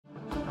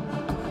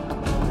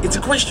It's a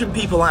question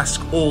people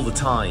ask all the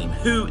time.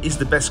 Who is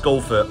the best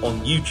golfer on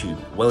YouTube?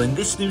 Well, in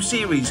this new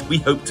series, we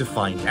hope to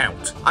find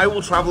out. I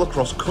will travel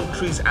across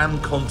countries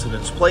and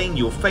continents playing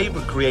your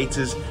favourite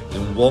creators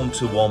in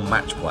one-to-one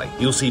match play.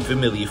 You'll see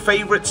familiar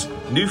favourites,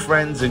 new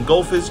friends and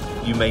golfers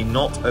you may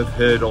not have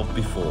heard of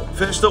before.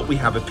 First up, we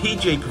have a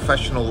PGA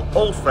professional,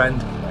 old friend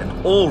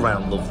and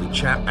all-round lovely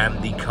chap,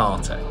 Andy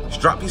Carter.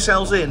 Strap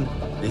yourselves in,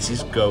 this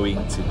is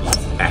going to be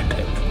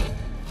epic.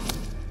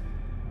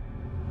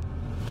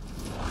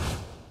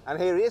 And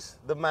here he is,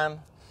 the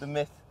man, the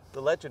myth,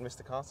 the legend,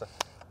 Mr. Carter.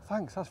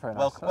 Thanks, that's very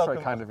nice. That's very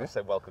kind of you. I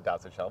said welcome down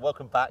to the channel.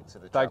 Welcome back to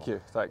the channel. Thank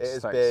you, thanks.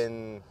 It has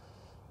been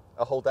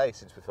a whole day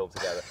since we filmed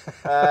together.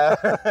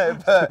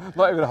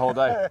 Not even a whole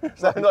day.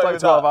 It's like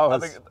 12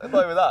 hours.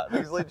 Not even that.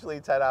 It's literally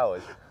 10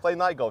 hours. Playing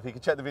night golf. You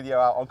can check the video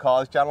out on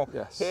Carter's channel.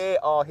 Yes. Here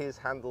are his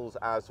handles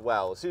as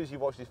well. As soon as you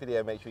watch this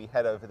video, make sure you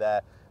head over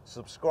there,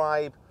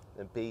 subscribe,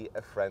 and be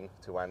a friend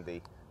to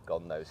Andy.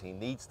 God knows he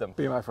needs them.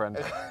 Be my friend.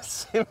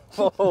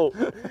 Simple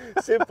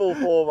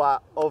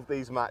format of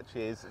these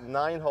matches.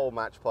 9-hole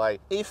match play.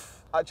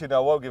 Actually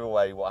no, I won't give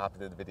away what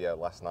happened in the video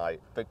last night,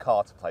 but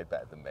Carter played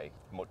better than me.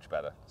 Much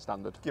better.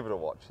 Standard. Give it a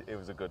watch. It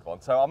was a good one.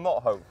 So I'm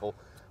not hopeful.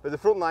 But the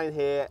front nine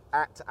here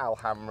at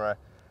Alhambra.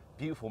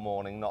 Beautiful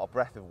morning, not a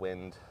breath of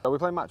wind. Are we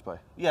playing match play?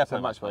 Yeah,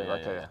 playing match play.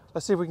 Okay, yeah.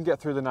 Let's see if we can get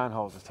through the 9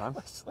 holes this time.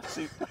 Let's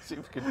see if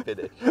we can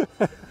finish.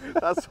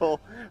 That's all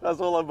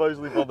I'm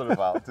mostly bothered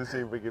about, to see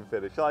if we can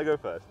finish. Shall I go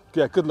first?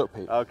 Yeah, good luck,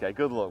 Pete. Okay,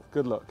 good luck.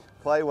 Good luck.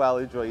 Play well,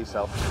 enjoy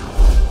yourself.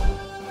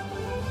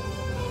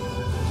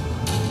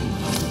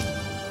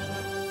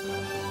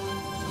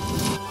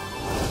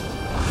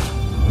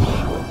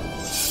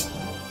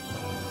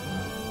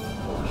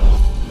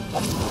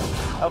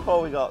 How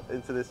far we got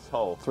into this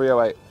hole?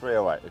 308.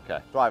 308,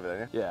 okay. Drive it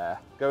then, yeah? Yeah.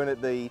 Going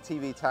at the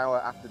TV tower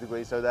after the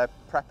green, so they're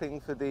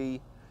prepping for the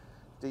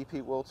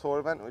DP World Tour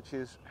event, which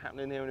is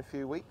happening here in a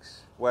few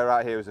weeks. We're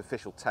out here as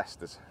official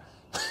testers.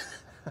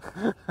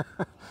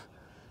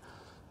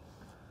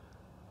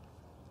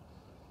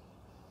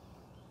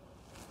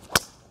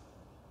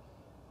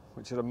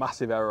 Which is a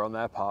massive error on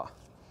their part.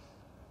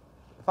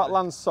 If that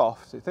lands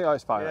soft, you think, oh,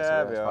 it's fine.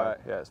 Yeah, it's fine.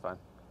 Yeah, it's fine.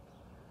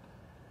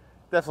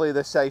 Definitely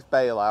the safe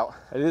bailout.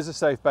 It is a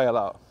safe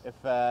bailout.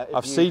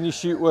 I've you, seen you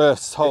shoot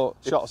worse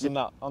shots than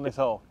that on this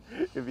hole.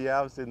 If you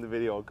have seen the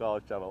video on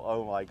Carl's channel,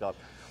 oh my God.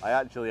 I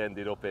actually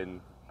ended up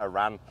in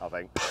Iran, I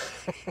think,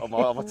 on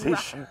my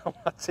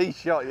tee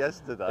shot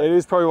yesterday. It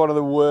is probably one of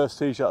the worst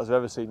tee shots I've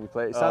ever seen you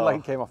play. It sounded like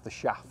it came off the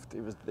shaft.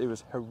 It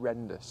was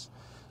horrendous.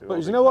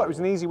 But you know what? It was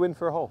an easy win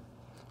for a hole.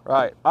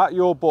 Right, at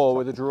your ball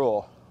with a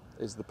draw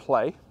is the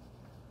play.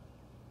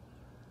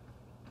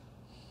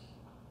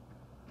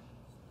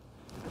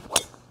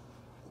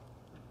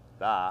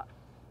 That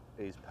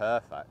is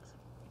perfect.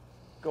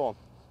 Go on,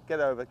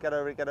 get over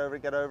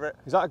it.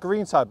 Is that a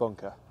greenside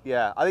bunker?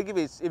 Yeah, I think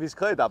if it's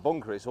cleared that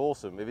bunker, it's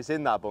awesome. If it's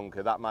in that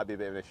bunker, that might be a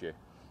bit of an issue.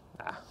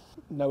 Nah,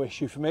 no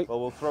issue for me. Well,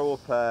 we'll throw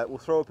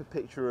up a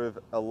picture of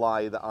a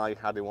lie that I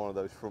had in one of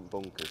those front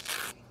bunkers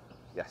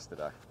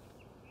yesterday.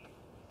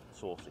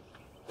 Saucy.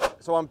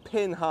 So I'm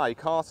pin high.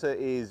 Carter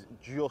is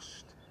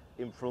just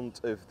in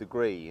front of the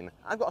green.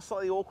 I've got a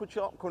slightly awkward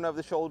shot coming over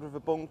the shoulder of a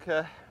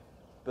bunker.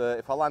 But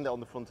if I land it on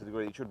the front of the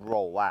green, it should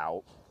roll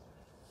out.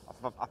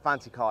 I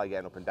fancy Carter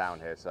getting up and down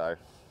here, so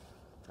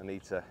I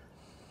need to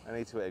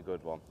hit a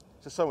good one.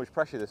 It's just so much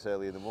pressure this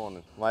early in the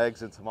morning. My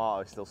eggs and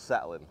tomato are still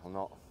settling.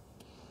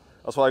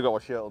 That's why I got my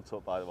shirt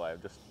untucked, by the way.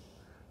 I'm just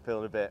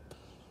feeling a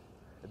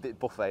bit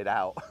buffeted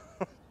out.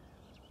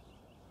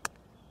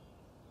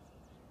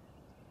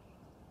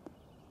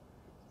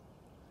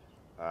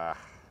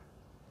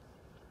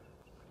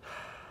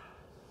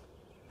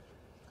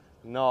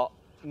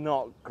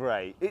 Not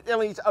great. I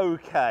mean, it's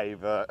okay,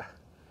 but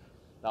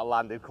that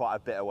landed quite a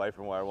bit away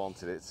from where I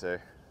wanted it to.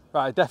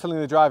 Right, definitely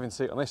in the driving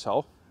seat on this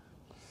hole,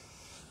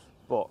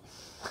 but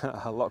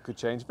a lot could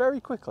change very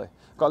quickly.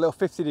 Got a little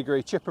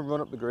 50-degree chip and run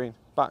up the green.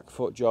 Back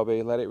foot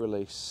jobby, let it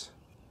release.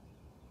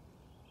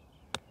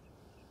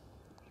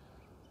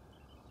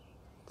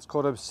 It's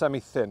called a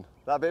semi-thin.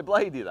 That a bit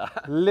bladey,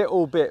 that?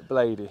 Little bit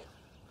bladey.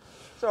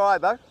 It's all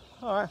right, though.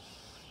 All right,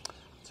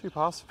 2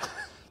 pars.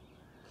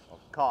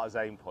 Carter's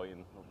aim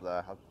pointing up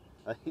there.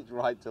 It's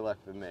right to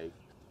left for me.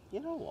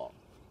 You know what?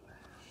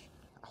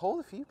 I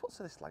hauled a few putts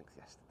to this length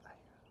yesterday.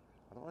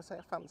 I don't want to say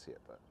I fancy it,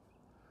 but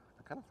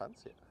I kind of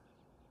fancy it.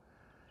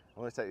 I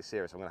want to take it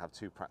serious. I'm going to have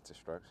 2 practice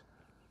strokes.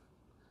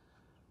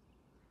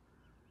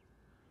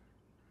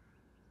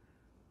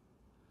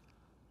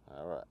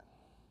 All right.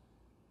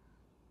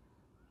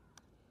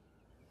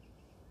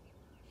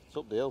 It's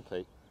up the hill,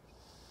 Pete.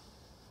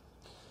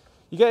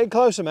 You're getting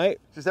closer, mate.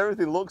 Just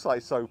everything looks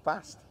like so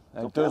fast.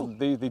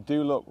 They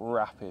do look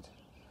rapid.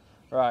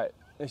 Right,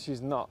 this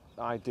is not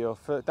ideal.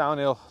 For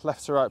downhill,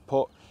 left to right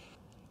putt.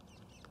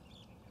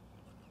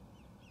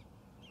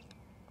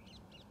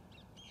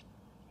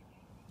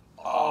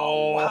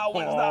 Oh, how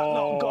has that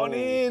not gone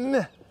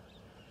in?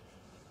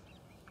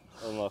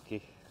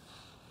 Unlucky.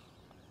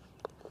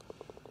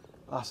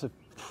 That's a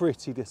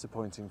pretty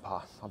disappointing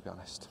par, I'll be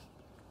honest.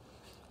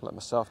 Let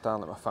myself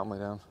down, let my family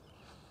down.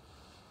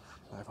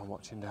 Let everyone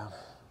watching down.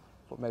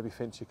 But maybe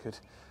Finch could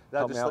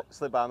help me out.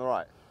 Slip by on the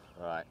right?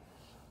 All right.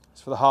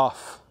 It's for the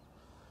half.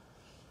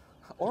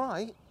 All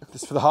right.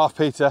 It's for the half,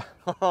 Peter.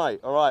 All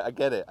right, I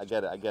get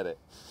it.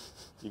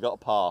 You got a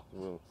par.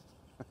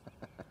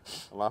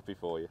 I'm happy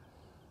for you.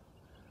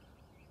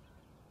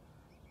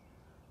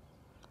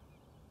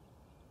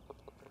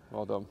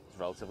 Well done. It's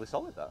relatively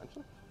solid, that,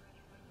 actually.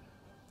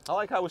 I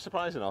like how we're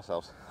surprising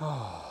ourselves.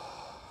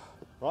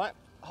 Right,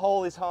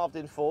 hole is halved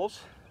in 4s.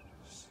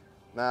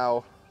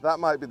 Now, that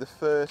might be the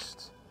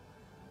first,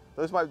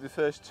 those might be the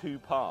first 2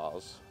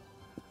 pars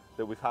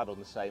that we've had on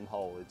the same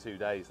hole in 2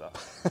 days, that.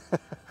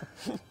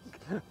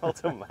 Well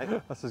done,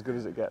 mate. That's as good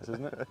as it gets,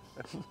 isn't it?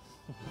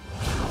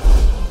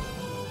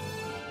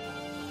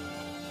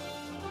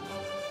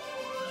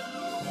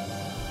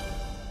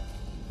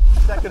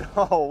 Second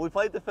hole, we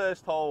played the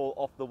first hole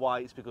off the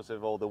whites because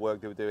of all the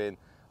work they were doing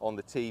on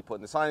the tee,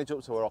 putting the signage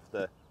up, so we're off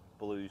the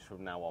blues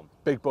from now on.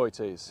 Big boy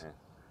tees. Yeah.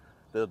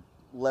 The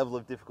level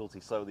of difficulty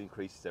slowly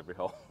increases every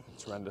hole.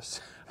 It's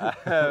horrendous.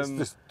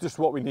 It's just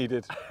what we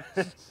needed.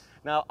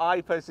 Now,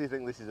 I personally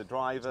think this is a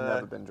driver. It's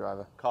never been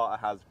driver.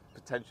 Carter has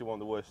potentially one of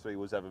the worst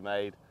 3-woods ever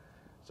made.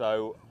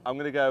 So I'm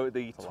going to go with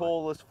the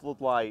tallest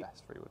floodlight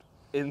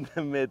in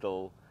the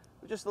middle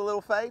with just a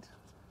little fade.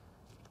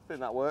 I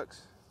think that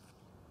works.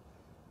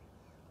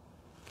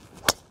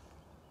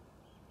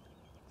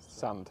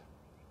 Sand.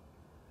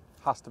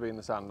 Has to be in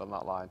the sand on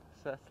that line.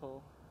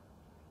 Settle.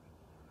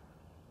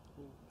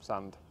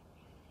 Sand.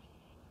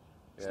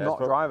 It's Yeah, not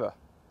driver.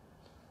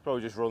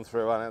 Probably just run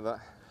through, hasn't it? That.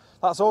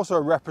 That's also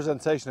a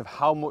representation of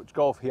how much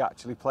golf he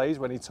actually plays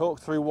when he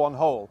talks through one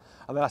hole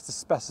and then has to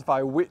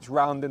specify which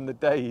round in the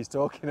day he's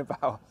talking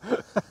about.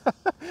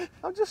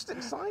 I'm just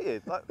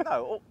excited. Like,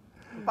 no,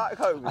 back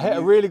home. I hit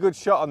a really good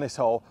shot on this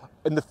hole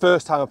in the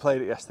first time I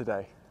played it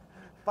yesterday.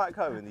 Back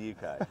home in the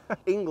UK,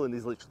 England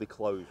is literally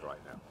closed right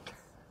now.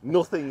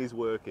 Nothing is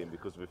working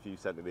because of a few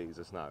centimetres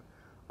of snow.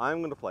 I'm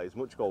going to play as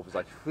much golf as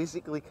I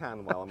physically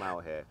can while I'm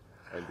out here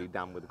and be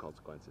damned with the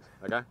consequences,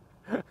 okay?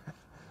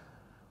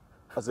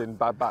 As in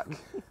bad back.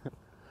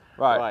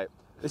 Right. Right,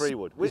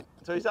 3-wood.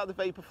 So is that the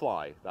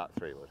Vaporfly, that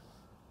 3-wood?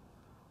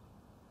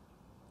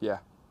 Yeah.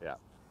 Yeah.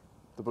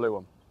 The blue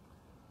one.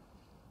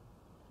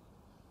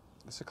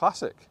 It's a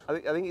classic. I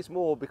think it's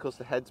more because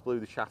the head's blue,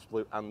 the shaft's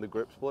blue, and the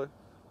grip's blue.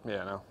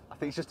 Yeah, no. I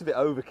think it's just a bit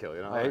overkill,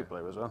 you know? I hate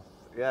blue as well.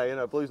 Yeah, you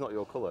know, blue's not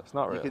your colour. It's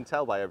not really. You can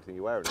tell by everything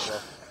you're wearing as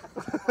well.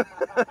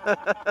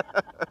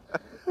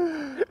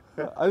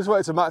 I just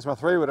wanted to match my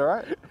 3-wood, all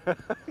right?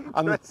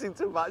 I'm dressing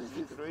to match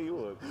your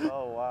 3-wood.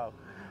 Oh, wow.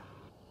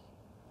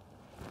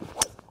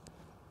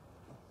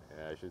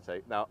 Yeah, I should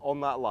say. Now,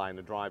 on that line,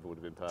 a driver would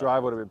have been perfect.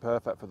 Drive would have been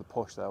perfect for the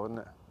push there, wouldn't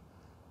it?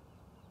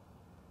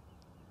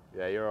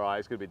 Yeah, you're all right.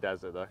 It's going to be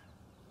desert, though.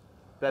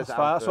 That's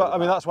fine.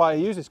 That's why I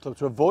use this club,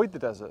 to avoid the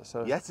desert.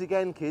 So. Yet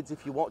again, kids,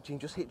 if you're watching,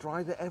 just hit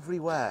driver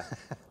everywhere.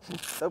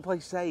 Don't play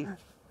safe.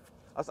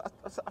 I've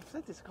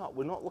said this,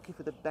 we're not looking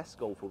for the best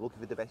golfer, we're looking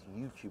for the best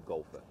YouTube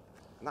golfer.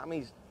 And that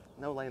means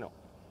no laying up.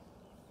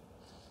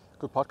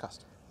 Good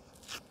podcast.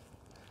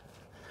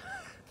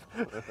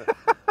 I've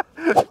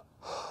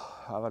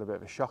had a bit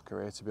of a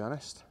shocker here, to be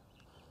honest.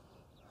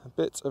 A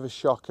bit of a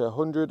shocker.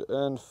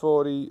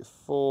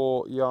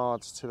 144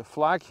 yards to the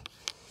flag.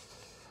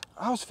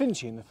 How's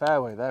Finch in the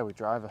fairway there with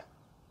driver?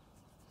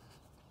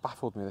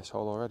 Baffled me this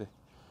hole already.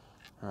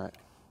 Right.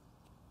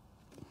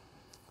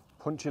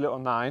 Punchy little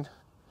 9.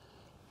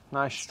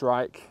 Nice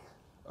strike.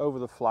 Over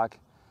the flag.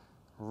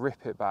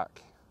 Rip it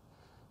back.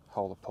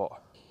 Hold the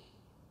putt.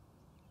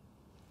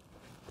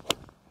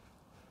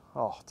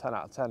 Oh, 10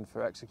 out of 10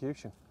 for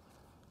execution.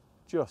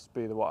 Just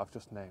be the what I've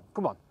just named.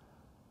 Come on.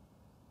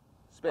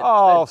 Spin,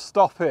 oh, spin.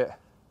 Stop it.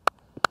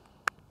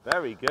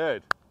 Very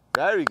good.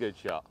 Very good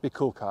shot. Be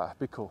cool, Carter.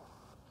 Be cool.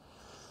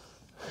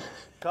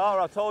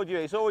 Carter, I told you,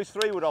 it's always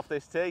 3-wood off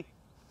this tee.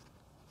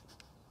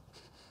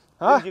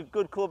 Huh? Gives you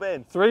good club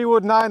in.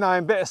 3-wood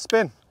 9-9, bit of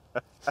spin.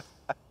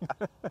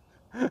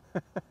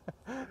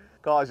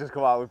 Carter's just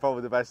come out with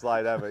probably the best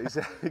line ever.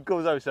 He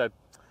comes over and said,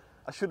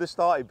 I should have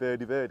started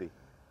birdie birdie.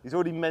 He's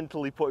already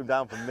mentally put him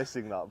down for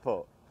missing that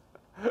putt.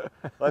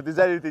 Like, if there's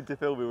anything to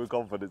fill me with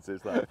confidence,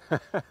 it's that.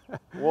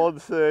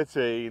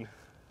 113.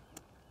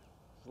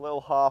 A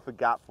little half a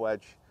gap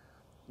wedge.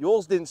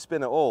 Yours didn't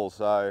spin at all,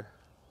 so.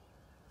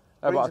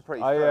 I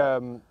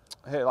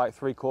hit it like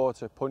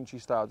 3/4 punchy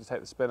style to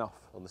take the spin off.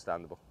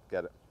 Understandable,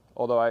 get it.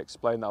 Although I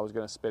explained that I was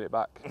going to spin it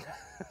back.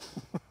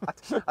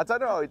 I don't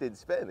know how it didn't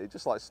spin, it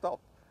just like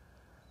stopped.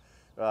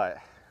 Right.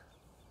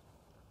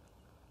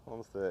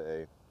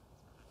 113.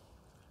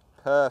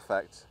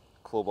 Perfect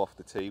club off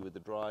the tee with the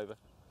driver.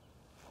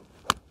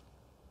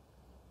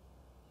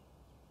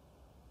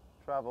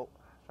 Travel,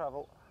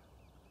 travel.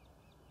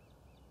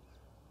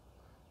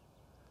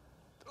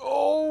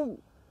 Oh!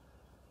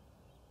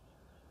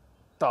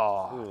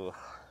 Oh.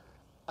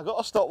 I got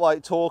to stop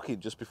like talking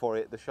just before I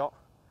hit the shot.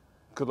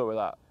 Good luck with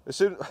that. As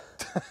soon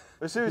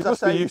as you I must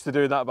say, be used to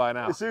doing that by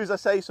now. As soon as I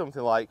say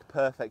something like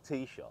perfect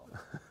tee shot,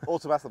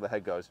 automatically the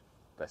head goes,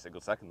 Best a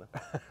good second then.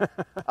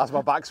 As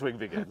my backswing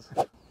begins.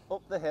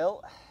 Up the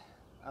hill,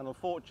 and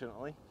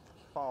unfortunately,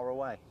 far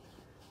away.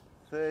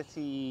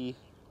 25,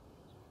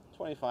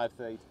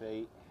 30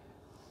 feet.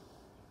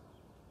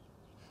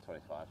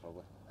 25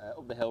 probably.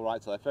 Up the hill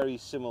right to left. Very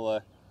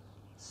similar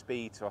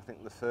speed to I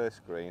think the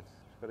first green.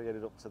 Got to get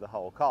it up to the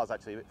hole. Car's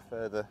actually a bit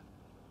further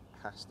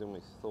past than we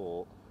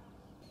thought.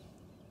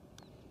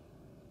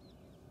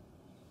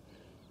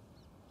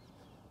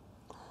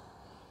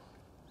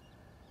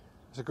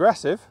 It's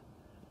aggressive.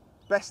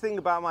 Best thing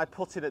about my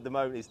putting at the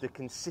moment is the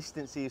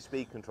consistency of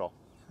speed control.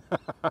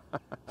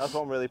 That's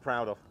what I'm really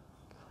proud of.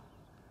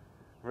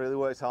 Really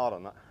worked hard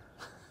on that.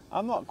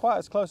 I'm not quite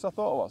as close as I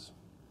thought I was.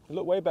 It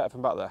looked way better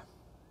from back there.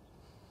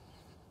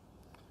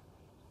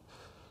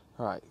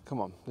 All right, come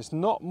on. There's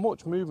not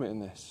much movement in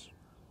this.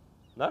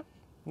 No?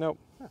 Nope.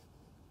 Huh.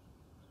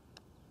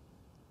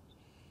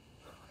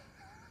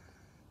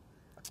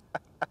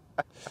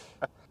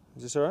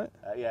 Is this all right?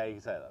 Yeah, you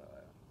can say that.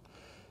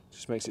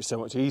 Just makes it so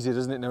much easier,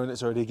 doesn't it, knowing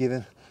it's already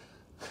given?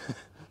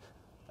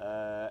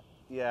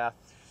 Yeah,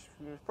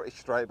 pretty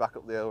straight back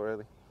up the hill,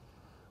 really.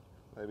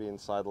 Maybe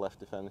inside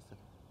left, if anything.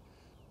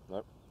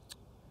 Nope.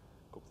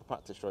 Couple of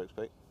practice strokes,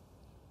 Pete.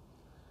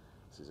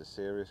 This is a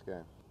serious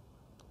game.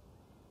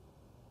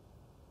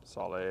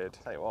 Solid.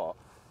 Tell you what.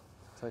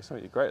 Tell you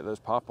something, you're great at those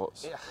par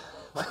putts. Yeah,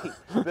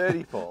 mate,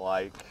 birdie putt,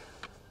 like,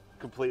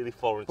 completely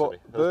foreign to me.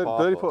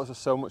 Birdie putts are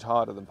so much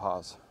harder than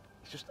pars.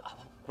 It's just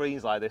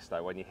greens like this,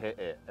 though, when you hit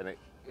it, and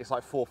it's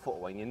like 4 foot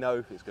away, and you know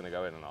if it's going to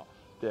go in or not.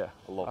 Yeah,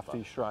 I love after that.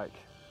 you strike.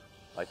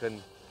 Like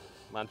in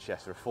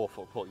Manchester, a 4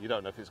 foot putt, you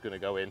don't know if it's going to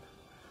go in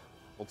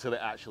until it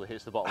actually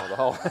hits the bottom of the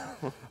hole.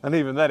 And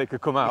even then it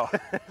could come out.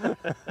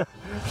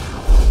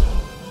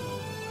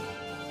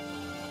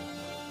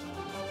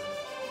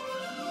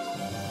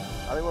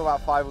 I think we're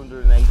about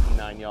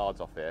 589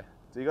 yards off here.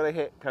 So you've got to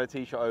hit kind of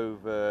tee shot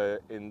over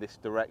in this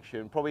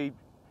direction. Probably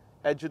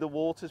edge of the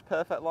water's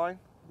perfect line.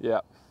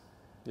 Yeah,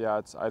 yeah,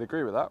 I'd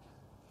agree with that.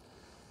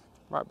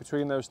 Right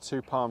between those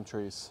two palm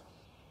trees.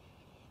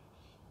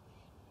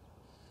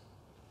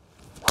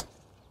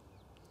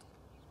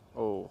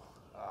 Oh.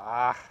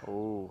 Ah.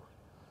 Oh.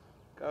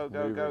 Go, go,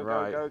 Moving go,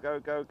 right. go, go,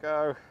 go,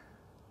 go.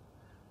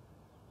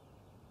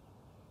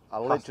 I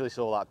literally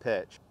saw that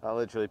pitch. I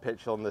literally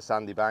pitched on the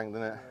sandy bank,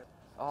 didn't it?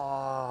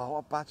 Oh, what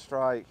a bad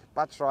strike.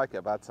 Bad strike at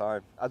a bad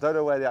time. I don't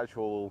know where the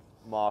actual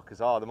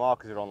markers are. The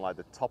markers are on like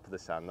the top of the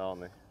sand,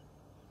 aren't they?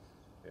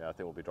 Yeah, I think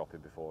we'll be dropping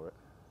before it.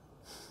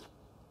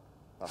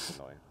 That's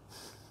annoying.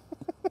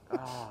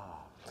 Ah.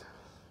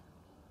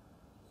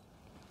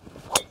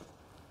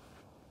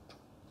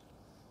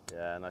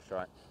 Yeah, nice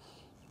try.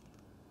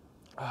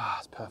 Ah,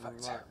 it's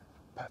perfect. Right.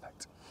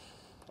 Perfect.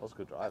 That was a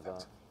good drive,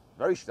 that.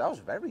 That was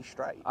very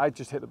straight. I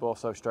just hit the ball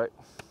so straight.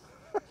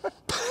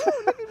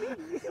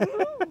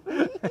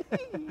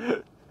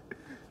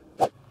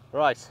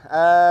 Right.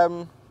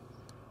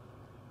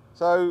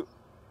 So,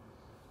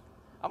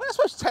 I mean, I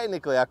suppose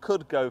technically I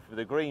could go for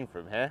the green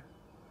from here.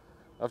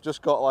 I've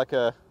just got like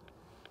a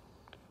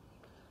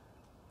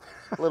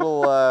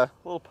little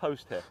little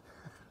post here,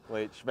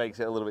 which makes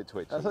it a little bit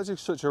twitchy. That's actually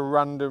such a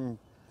random.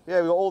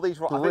 Yeah, we've got all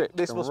these. I think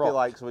this and must be rock.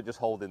 like something just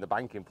holding the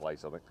bank in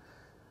place, I think.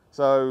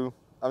 So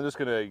I'm just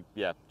gonna,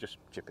 yeah, just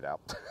chip it out.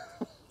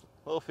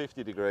 Little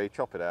 50 degree,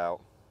 chop it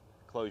out.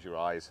 Close your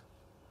eyes.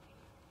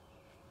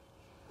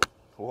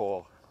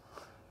 Whoa,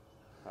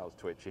 that was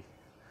twitchy.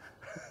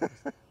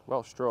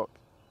 Well struck.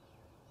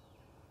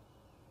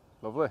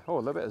 Lovely. Oh, a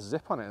little bit of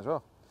zip on it as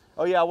well.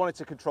 Oh yeah, I wanted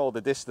to control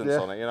the distance Yeah.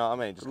 on it. You know what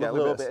I mean? Just get a Lovely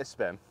little bit of- bit of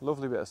spin.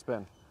 Lovely bit of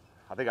spin.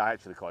 I think I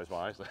actually closed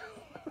my eyes there.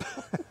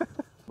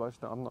 Well,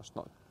 I'm not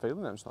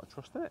feeling it. I'm just not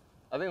trusting it.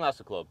 I think that's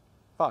the club.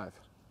 5.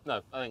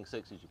 No, I think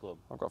 6 is your club.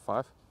 I've got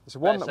 5. It's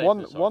Better safe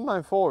than sorry.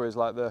 194 is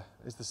like the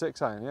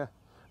 6 iron, yeah.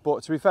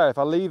 But to be fair, if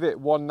I leave it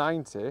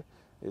 190,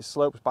 it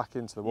slopes back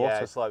into the water.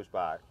 Yeah, it slopes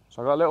back.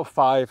 So I've got a little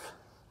 5,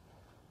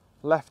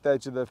 left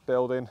edge of the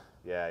building.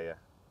 Yeah, yeah.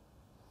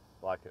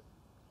 Like it.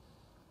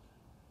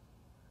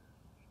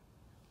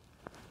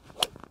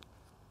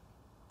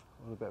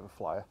 A little bit of a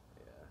flyer.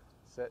 Yeah.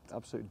 Sit.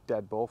 Absolute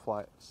dead ball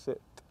flight. Sit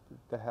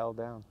the hell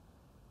down.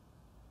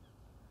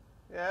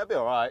 Yeah, it'll be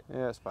all right.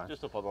 Yeah, it's fine.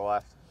 Just up on the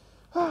left.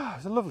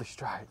 It's a lovely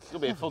strike. It'll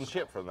be a fun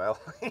chip from there.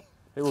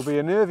 It will be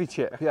a nervy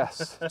chip,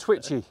 yes.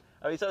 Twitchy.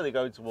 I mean, it's only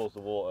going towards the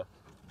water.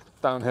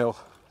 Downhill.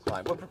 It's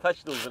fine. We're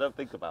professionals. We don't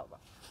think about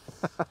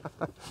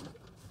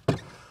that.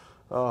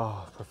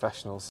 Oh,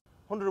 professionals.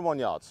 101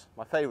 yards.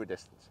 My favourite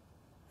distance.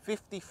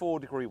 54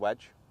 degree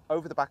wedge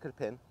over the back of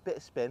the pin. Bit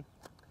of spin.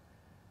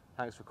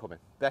 Thanks for coming.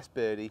 Best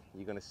birdie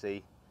you're going to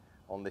see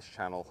on this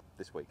channel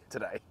this week.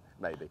 Today,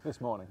 maybe.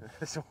 This morning.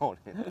 This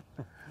morning.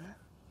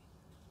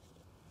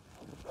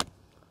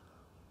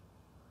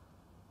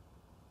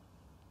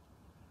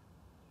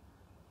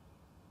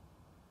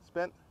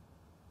 Spin.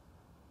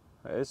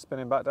 It is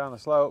spinning back down the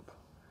slope.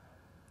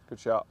 Good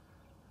shot.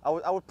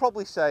 I would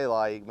probably say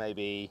like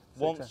maybe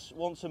Six,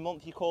 once a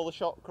month you call the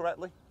shot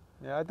correctly.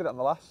 Yeah, I did it on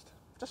the last.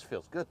 Just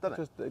feels good,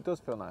 doesn't it? It does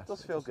feel nice. It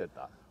does feel good,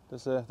 that.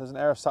 There's an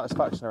air of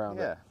satisfaction around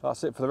it.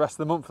 That's it for the rest of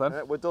the month then.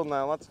 Yeah, we're done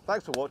now, lads.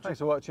 Thanks for watching. Thanks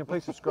for watching.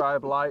 Please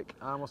subscribe, like,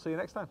 and we'll see you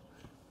next time.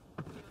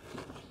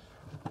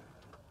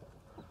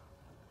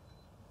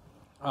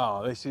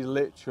 Oh, this is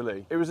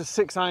literally, it was a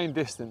 6-iron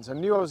distance. I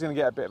knew I was going to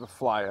get a bit of a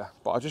flyer,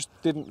 but I just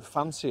didn't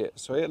fancy it.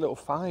 So I hit a little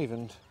 5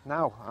 and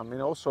now I'm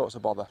in all sorts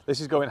of bother.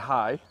 This is going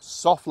high,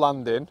 soft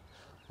landing,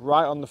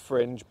 right on the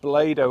fringe,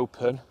 blade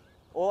open.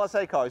 All I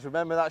say, Carl, is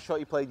remember that shot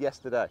you played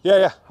yesterday?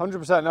 Yeah,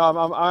 100%.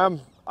 No,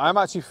 I'm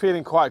actually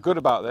feeling quite good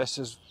about this.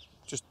 It's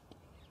just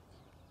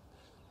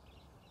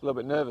a little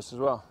bit nervous as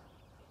well.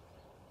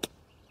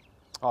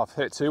 Oh, I've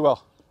hit it too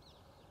well.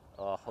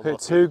 Oh, hit it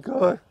too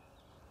good.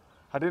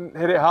 I didn't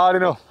hit it hard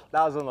enough.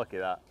 That was unlucky,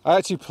 that. I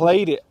actually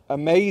played it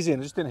amazing.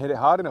 I just didn't hit it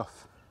hard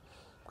enough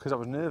because I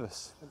was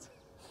nervous.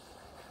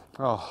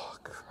 Oh,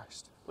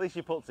 Christ. At least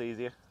your putt's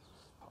easier.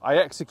 I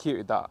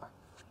executed that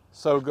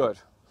so good.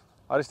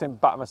 I just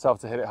didn't back myself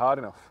to hit it hard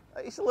enough.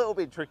 It's a little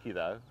bit tricky,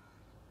 though,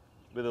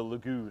 with a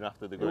lagoon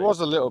after the green. It was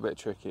a little bit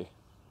tricky.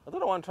 I don't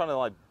know why I'm trying to,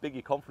 like, big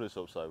your confidence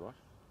up so much.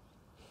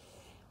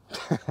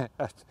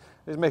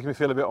 It's making me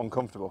feel a bit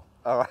uncomfortable.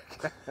 All right,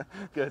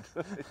 good.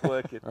 It's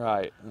working.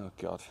 Right, oh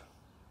God.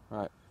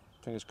 Right,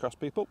 fingers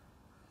crossed, people.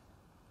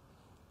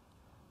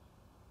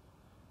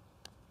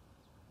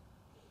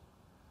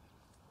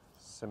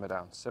 Simmer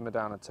down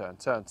and turn.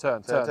 Turn.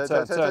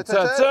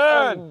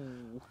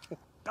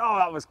 Oh,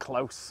 that was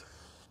close.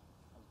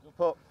 Good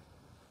putt.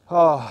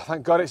 Oh,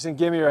 thank God it's in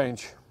gimme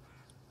range.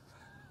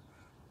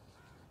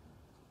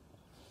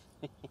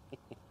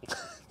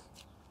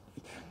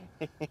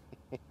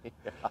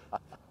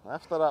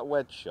 After that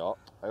wedge shot,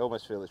 I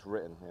almost feel it's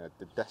written. You know,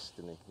 the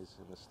destiny is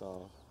in the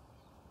stars.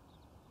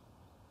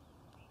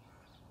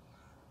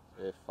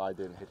 If I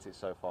didn't hit it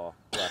so far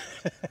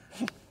left.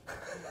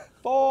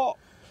 4.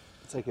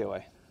 Take it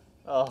away.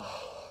 Oh,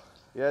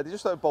 yeah, they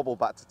just don't bobble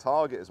back to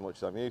target as much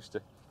as I'm used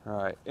to.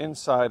 All right,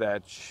 inside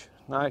edge,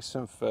 nice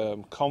and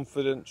firm,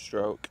 confident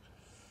stroke.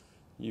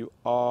 You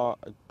are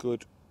a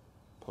good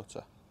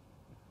putter.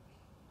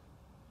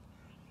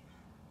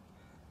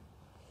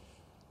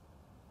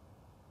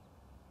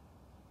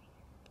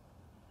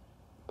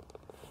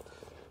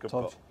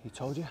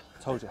 Told you.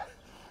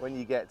 When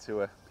you get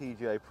to a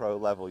PGA Pro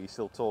level, you're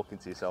still talking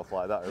to yourself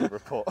like that over a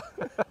putt.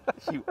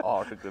 You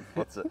are a good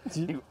putter.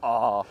 You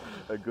are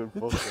a good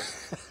putter.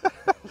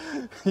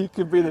 You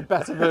could be the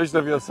better version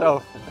of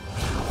yourself.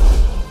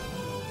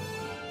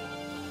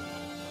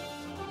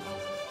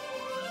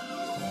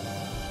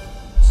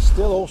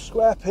 Still all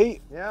square,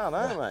 Pete. Yeah, I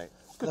know, mate.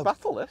 Good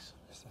battle, this.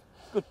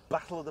 Good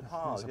battle of the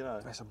pars, you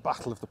know. It's a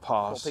battle of the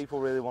pars. What people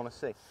really want to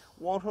see.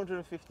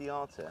 150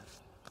 yards here.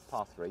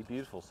 Par 3,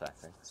 beautiful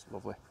setting. It's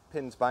lovely.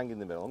 Pins bang in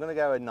the middle. I'm going to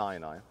go a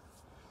 9-iron.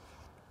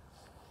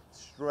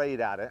 Straight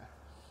at it.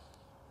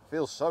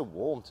 Feels so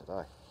warm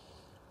today.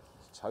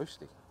 It's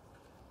toasty.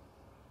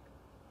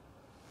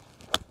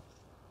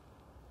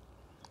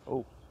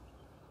 Oh.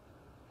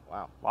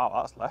 Wow. Wow,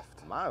 that's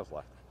left. Miles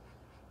left.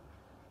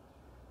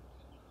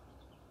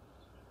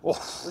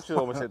 Oh. Literally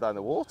almost hit down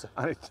the water.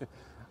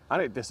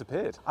 And it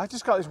disappeared. I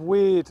just got this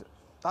weird,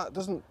 that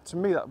doesn't, to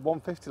me that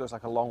 150 looks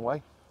like a long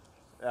way.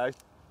 Yeah,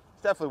 it's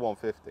definitely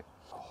 150.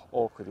 Oh,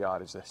 awkward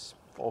yard is this,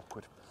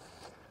 awkward.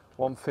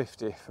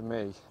 150 for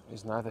me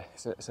is neither,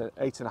 it's an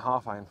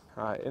 8.5 iron.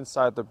 Right,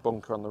 inside the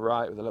bunker on the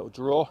right with a little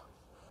draw.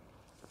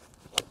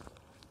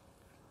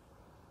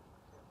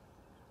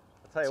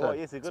 I'll tell you what,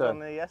 you did good on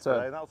the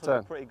yesterday, and that was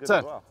looking pretty good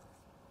as well.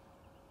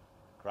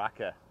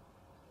 Cracker.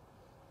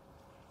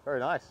 Very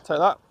nice. Take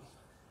that.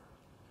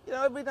 You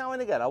know, every now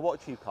and again I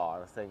watch you, Carl,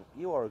 and I think,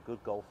 you are a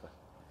good golfer.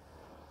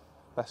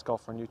 Best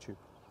golfer on YouTube.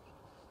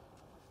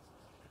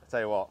 I'll tell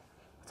you what.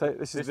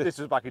 This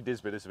was back in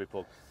Disney, this is a big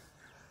plug.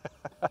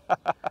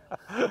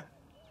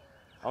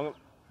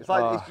 It's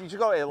like, you've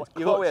got to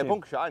hit a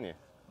bunker shot, haven't you?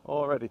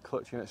 Already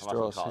clutching at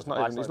straws. He's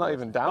not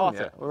even down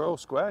yet. We're all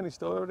square and he's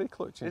still already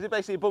clutching. Is it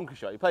basically a bunker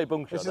shot? You play a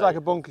bunker shot? This is like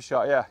a bunker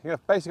shot, yeah.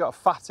 You've basically got to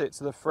fat it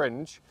to the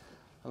fringe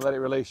and let it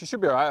release. You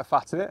should be all right at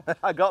fatting it.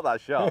 I got that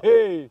shot.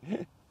 Hey.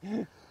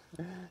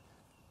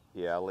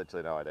 Yeah, I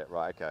literally know I did.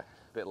 Right, okay.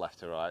 Bit left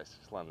to right,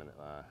 just landing it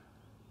there.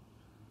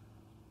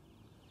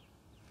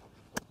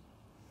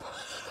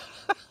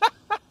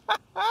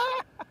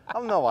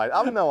 I've no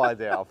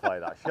idea how to play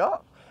that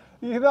shot.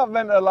 You're not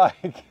meant to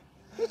like...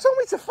 You told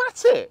me to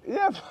fat it.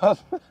 Yeah, but...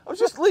 I was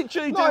just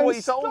literally doing what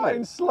you told me. Not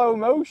in slow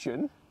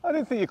motion. I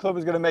didn't think your club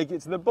was going to make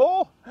it to the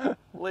ball.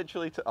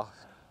 Literally to... Oh.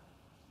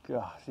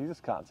 Gosh, you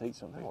just can't teach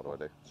something. What do I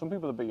do? Some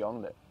people are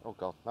beyond it. Oh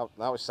God,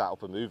 now it's sat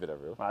up and moving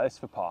everywhere. Right, this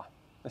for par.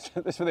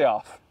 This for the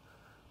half.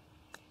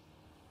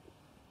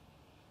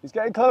 He's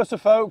getting closer,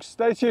 folks.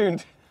 Stay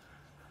tuned.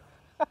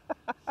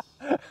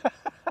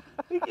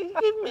 He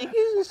gives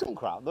you some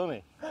crap, doesn't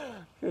he?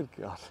 Good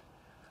God.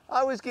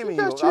 I was giving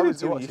you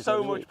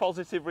so much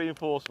positive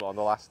reinforcement on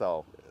the last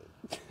hole.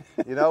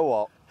 You know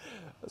what?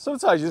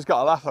 Sometimes you just got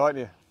to laugh, haven't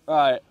you?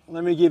 Right,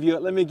 let me give you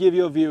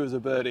a view as a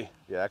birdie.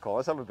 Yeah, come on,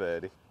 let's have a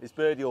birdie. It's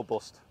birdie or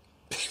bust.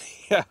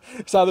 Yeah,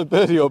 it's either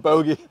birdie or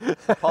bogey.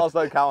 Pars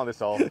don't count on this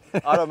hole.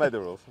 I don't make the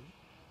rules.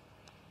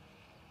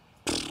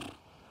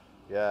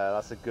 Yeah,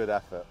 that's a good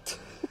effort.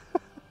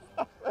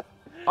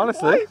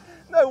 Honestly. Wait,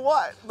 no,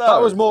 what? No.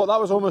 That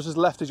was almost as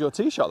left as your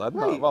tee shot then,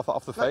 Mate,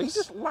 off the face.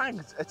 You just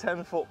lagged a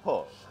 10-foot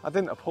putt. I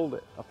didn't, I pulled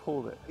it.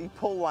 You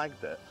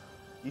lagged it.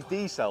 You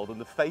decelled and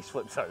the face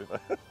flips over.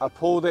 I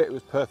pulled it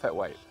was perfect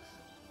weight.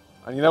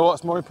 And you know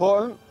what's more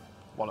important?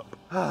 One up.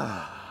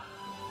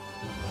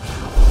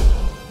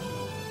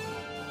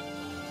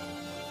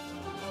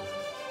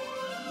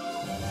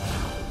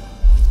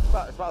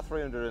 It's about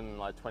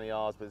 320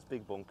 yards, but it's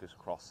big bunkers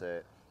across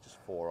it. Just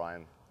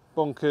 4-iron.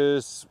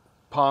 Bunkers,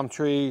 palm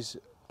trees,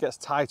 gets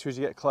tighter as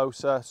you get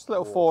closer. Just a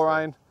little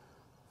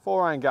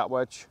 4-iron gap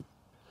wedge.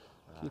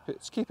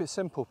 Keep it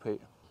simple,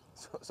 Pete.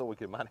 That's all we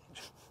can manage.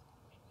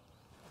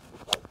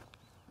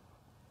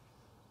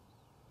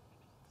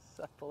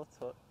 Settle a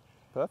touch.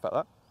 Perfect,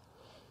 that.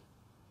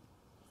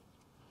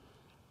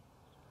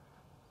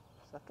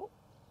 Settle.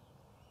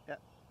 Yeah,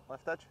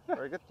 left edge.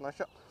 Very good. Nice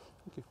shot.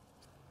 Thank you.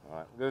 All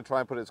right, I'm going to try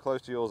and put it as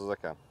close to yours as I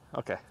can.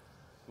 Okay.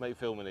 Make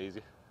filming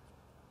easy.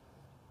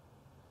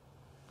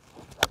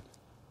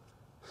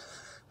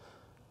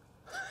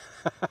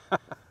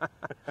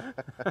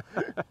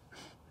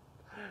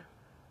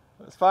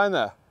 That's fine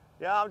there.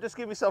 Yeah, I'm just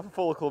giving myself a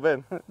full club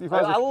in.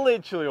 I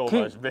literally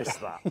almost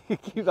missed that.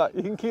 You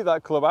can keep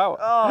that club out.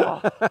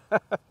 Oh.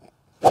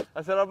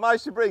 I said I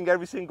managed to bring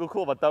every single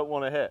club I don't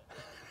want to hit.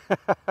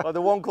 Like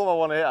the one club I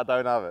want to hit, I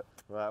don't have it.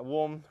 Right,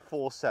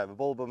 147,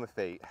 ball above my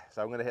feet.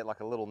 So I'm going to hit like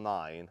a little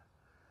 9,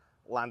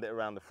 land it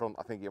around the front.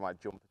 I think you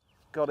might jump.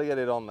 Got to get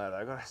it on there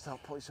though. Got to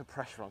start putting some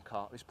pressure on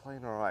Carter. He's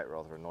playing all right,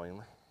 rather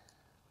annoyingly.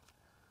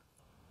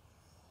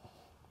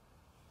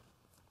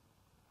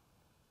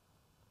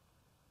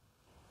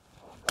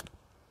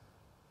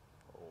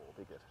 Oh,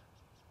 be good.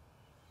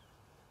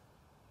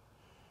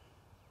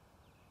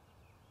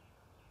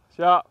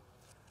 Shot.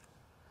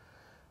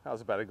 That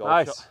was a better goal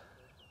Nice. shot.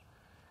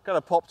 Kind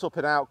of popped up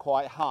and out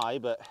quite high,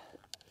 but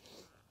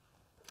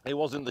it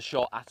wasn't the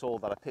shot at all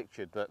that I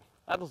pictured, but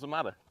that doesn't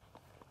matter,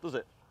 does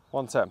it?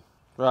 110.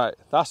 Right,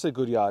 that's a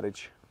good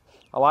yardage.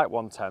 I like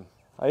 110.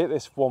 I hit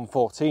this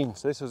 114,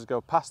 so this was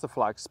go past the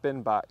flag,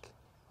 spin back.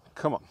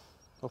 Come on,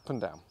 up and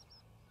down.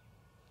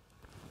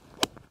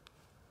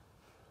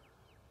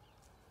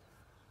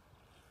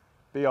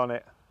 Be on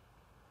it.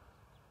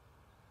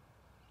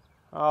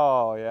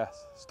 Oh,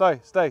 yes.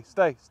 Stay, stay,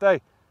 stay,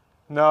 stay.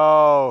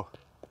 No.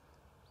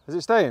 Is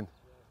it staying?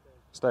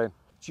 Staying.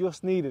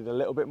 Just needed a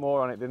little bit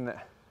more on it, didn't it?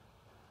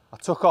 I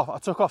took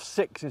off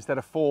 6 instead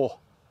of 4.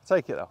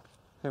 Take it though.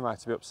 Who am I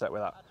to be upset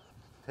with that?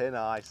 Pin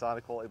high, sign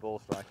a quality ball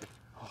striker.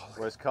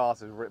 Whereas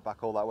Carter's ripped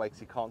back all that way because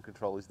he can't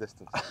control his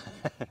distance.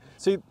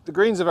 See, the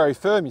greens are very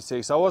firm, you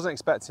see, so I wasn't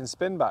expecting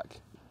spin back.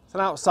 It's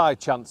an outside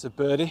chance of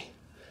birdie.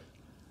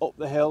 Up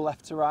the hill,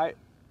 left to right.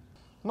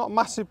 Not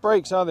massive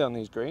breaks, are they, on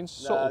these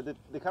greens? No,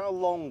 they're kind of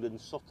long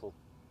and subtle.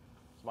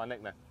 It's my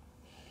nickname.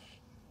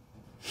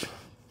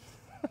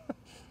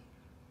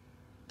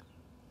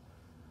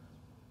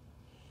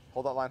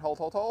 Hold that line, hold,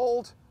 hold,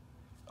 hold.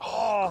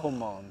 Oh,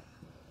 come on.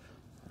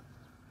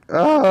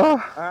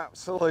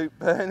 Absolute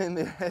burning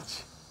the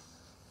edge.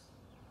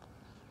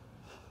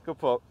 Good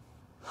putt.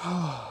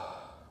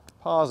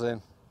 Par's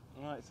in.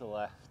 Right to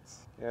left.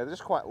 Yeah, they're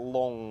just quite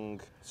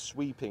long,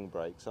 sweeping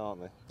breaks,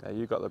 aren't they? Yeah,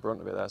 you got the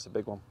brunt of it there, it's a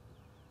big one.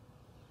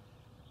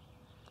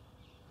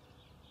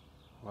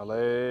 Well,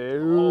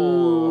 ooh,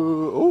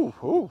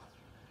 ooh.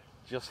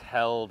 Just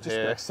held Just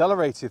here.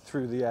 accelerated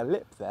through the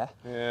lip there.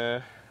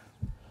 Yeah.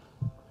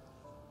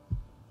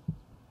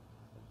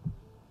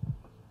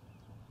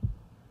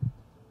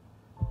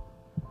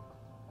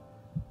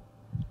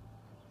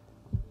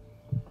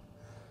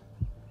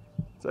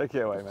 Take it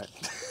away, mate.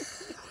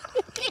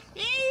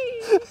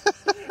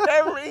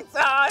 Every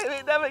time,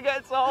 it never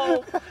gets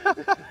old.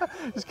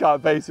 Just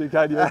can't base it,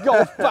 can you?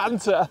 Golf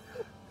banter.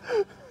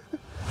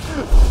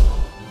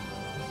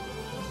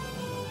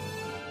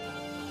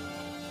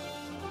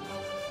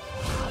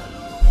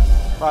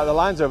 Right, the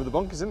line's over the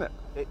bunkers, isn't it?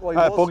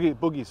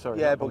 Buggies, sorry.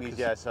 Yeah, not buggies, bunkers.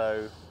 yeah.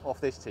 So off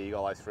this tee, you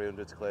got like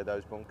 300 to clear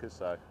those bunkers,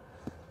 so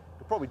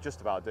you'll probably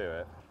just about do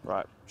it.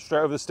 Right, straight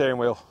over the steering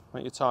wheel.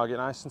 Make your target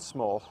nice and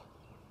small.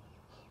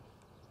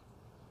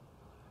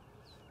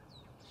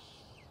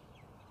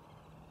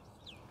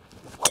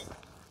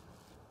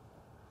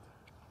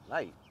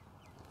 Mate,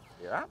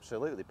 you're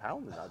absolutely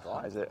pounding that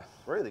drive. That is it.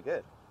 Really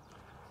good.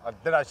 I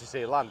didn't actually see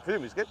it land.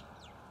 Presume it's good.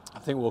 I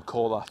think we'll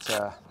call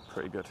that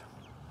pretty good.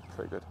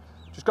 Pretty good.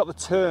 Just got the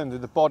turn of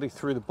the body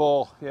through the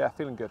ball. Yeah,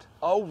 feeling good.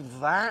 Oh,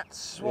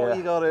 that's what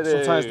you gotta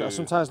do. I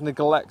sometimes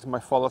neglect my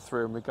follow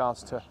through in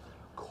regards to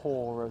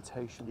core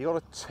rotation. You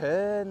gotta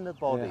turn the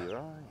body, Yeah.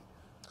 right?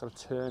 Got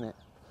to turn it.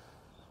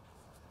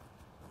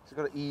 So you've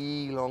got to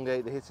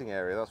elongate the hitting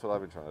area. That's what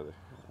I've been trying to do.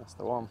 That's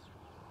the one.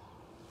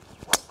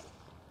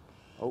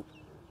 Oh.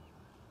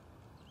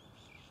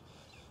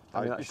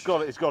 I mean, that it's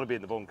got to be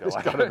in the bunker. It's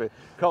like. got to be.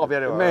 Can't be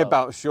anywhere It may have else.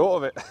 bounced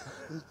short of it.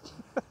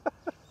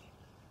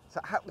 So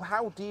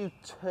how do you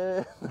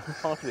turn the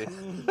body?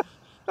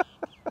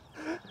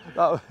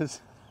 That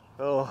was.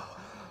 Oh.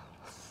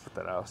 I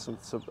don't know.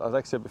 As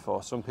I said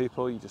before, some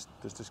people you just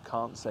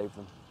can't save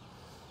them.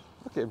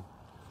 Look at him.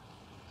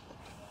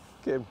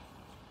 Look at him.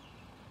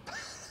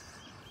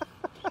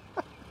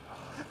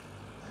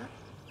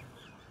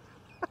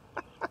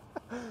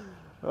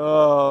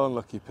 Oh,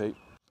 lucky Pete.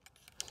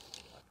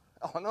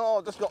 Oh no,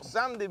 I just got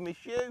sand in my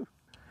shoe.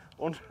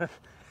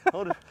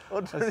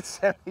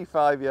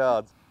 175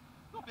 yards.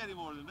 Not be any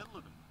more in the middle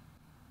of it.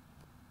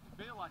 I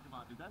feel like it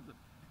might be desert.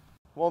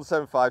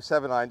 175,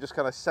 7-iron, just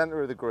kind of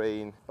centre of the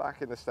green,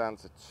 back in the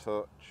stance a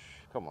touch.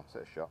 Come on,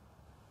 take a shot.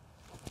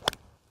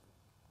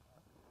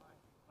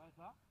 Where's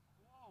that?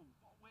 Whoa,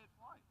 what a weird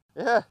flight.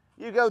 Yeah,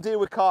 you go deal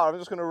with Carter. I'm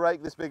just going to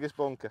rake this biggest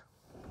bunker.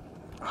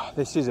 Oh,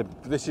 this is a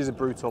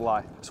brutal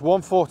lie. It's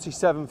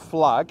 147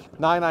 flag,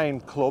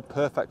 9-iron club,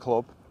 perfect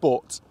club,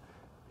 but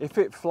if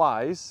it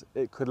flies,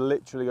 it could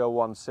literally go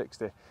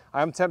 160.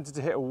 I am tempted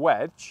to hit a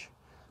wedge,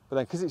 but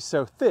then because it's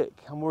so thick,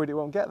 I'm worried it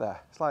won't get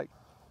there. It's like,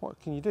 what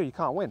can you do? You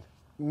can't win.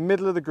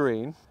 Middle of the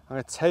green, I'm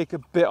going to take a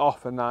bit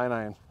off a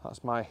 9-iron.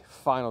 That's my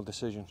final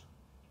decision.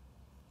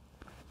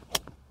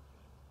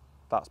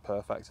 That's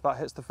perfect. If that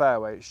hits the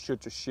fairway, it should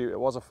just shoot. It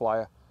was a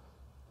flyer.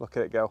 Look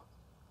at it go.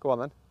 Go on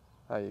then.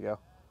 There you go.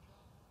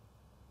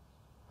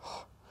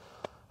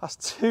 That's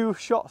 2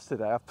 shots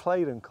today. I've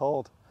played and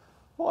called.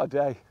 What a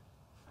day.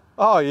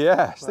 Oh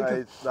yes. That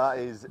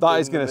is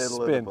going to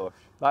spin.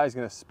 That is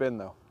going to spin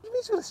though.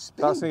 It's going to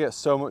spin. That's going to get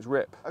so much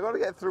rip. I got to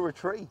get through a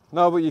tree.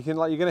 No, but you can,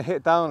 like, you're going to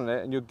hit down on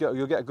it and you'll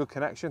get a good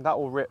connection. That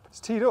will rip. It's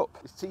teed up.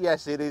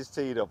 Yes, it is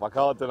teed up. I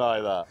can't deny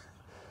that.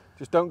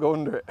 Just don't go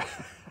under it.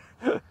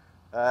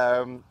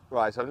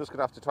 Right, so I'm just going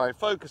to have to try and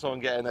focus on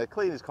getting the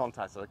cleanest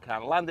contact as I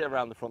can, land it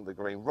around the front of the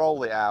green,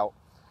 roll it out.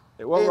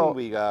 It won't roll.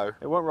 we go.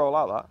 It won't roll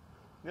out that.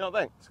 You know what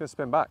I think? It's going to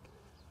spin back.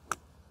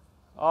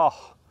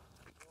 Oh.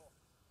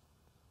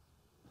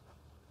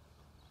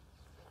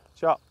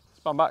 Shot.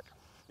 Spin back.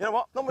 You know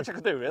what? Not much I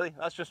could do, really.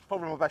 That's just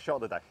probably my best shot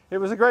of the day. It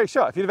was a great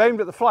shot. If you'd have aimed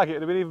at the flag, it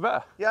would have been even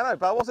better. Yeah, I know,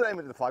 but I wasn't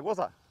aiming at the flag, was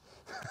I?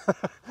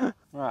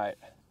 Right.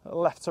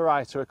 Left to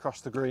right or across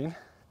the green.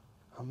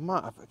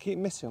 I keep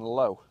missing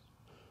low.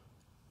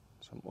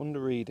 So I'm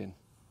under reading.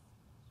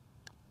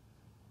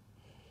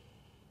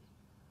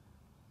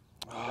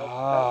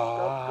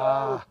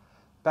 Go.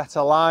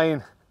 Better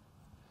line.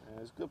 Yeah,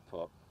 it was a good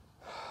putt.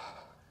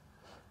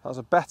 That was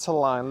a better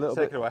line, a little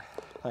bit. Take it away.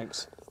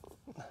 Thanks.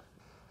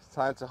 It's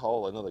time to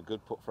hole another good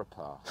putt for a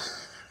par.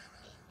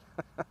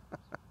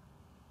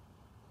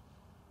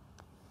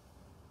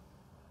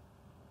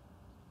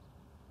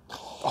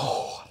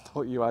 Oh, I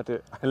thought you had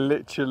it. I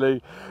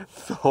literally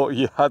thought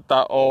you had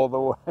that all the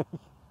way.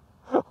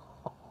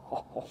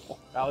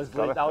 That was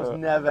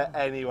never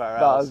anywhere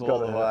else all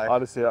the way.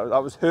 Honestly,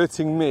 that was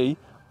hurting me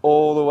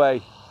all the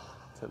way.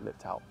 So it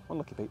lipped out.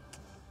 Unlucky Pete.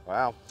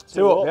 Wow.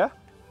 2 up, yeah?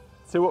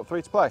 2 up,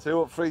 3 to play.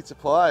 2 up, 3 to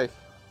play.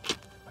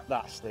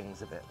 That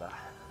stings a bit there.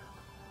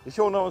 You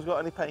sure no one's got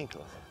any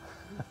painkillers?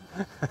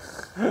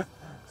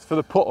 It's for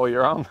the putt or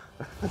you're on.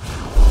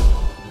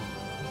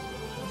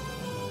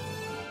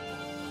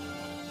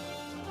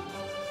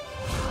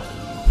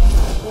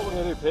 What we're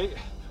going to do, Pete,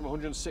 from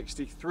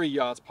 163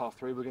 yards par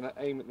 3, we're going to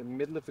aim at the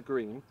middle of the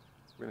green.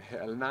 We're going to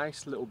hit a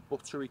nice little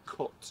buttery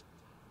cut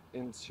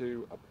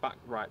into a back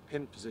right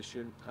pin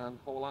position and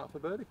hole out for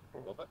birdie.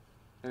 Love it.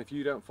 And if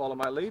you don't follow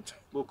my lead,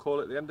 we'll call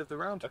it the end of the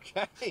round.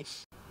 Okay.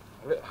 This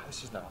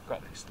is now, I've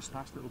got this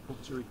nice little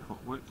buttery cut,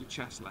 work your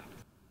chest left.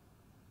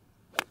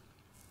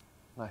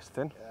 Nice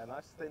thin. Yeah,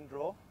 nice thin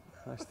draw.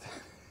 Nice thin.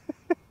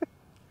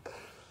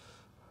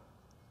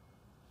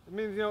 I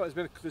mean, you know,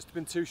 there's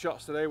been 2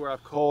 shots today where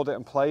I've called it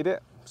and played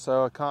it,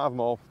 so I can't have them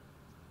all.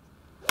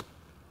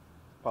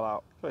 Well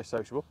out. Very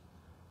sociable.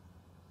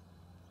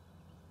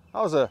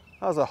 That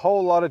was a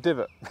whole lot of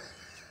divot.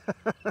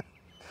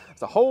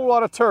 It's a whole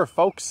lot of turf,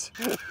 folks.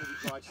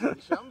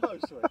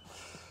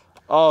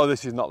 Oh,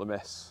 this is not the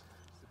miss.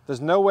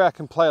 There's no way I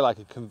can play like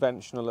a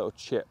conventional little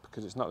chip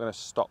because it's not going to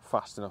stop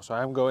fast enough. So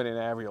I am going in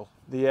aerial.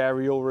 The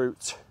aerial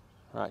route.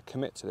 Right,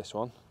 commit to this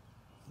one.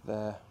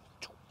 There.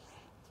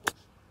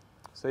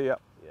 See ya.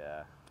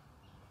 Yeah.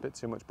 Bit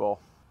too much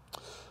ball.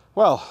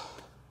 Well.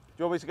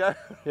 Do you want me to go?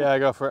 Yeah,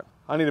 go for it.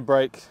 I need a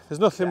break. There's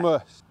nothing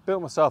worse.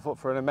 Built myself up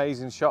for an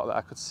amazing shot that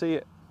I could see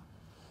it.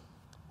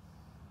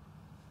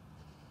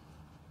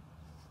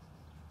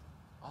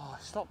 Oh,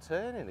 stop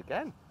turning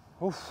again.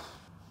 Oof.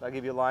 Did I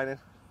give you a line in?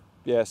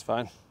 Yeah, it's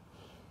fine.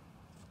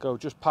 Go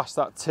just past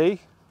that tee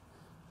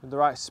with the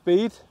right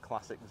speed.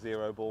 Classic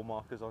 0 ball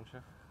markers on you.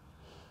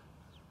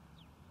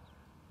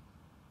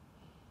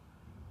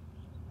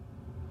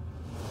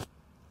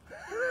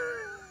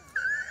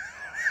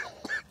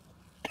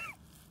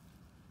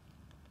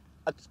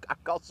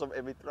 I've got something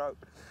in my throat.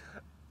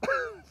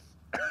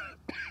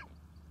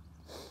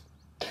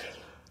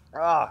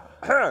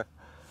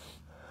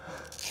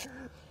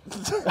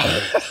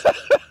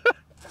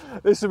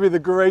 This will be the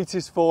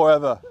greatest 4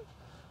 ever.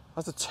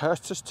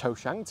 That's just toe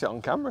shanked it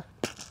on camera.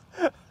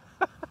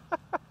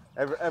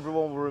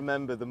 Everyone will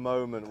remember the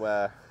moment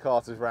where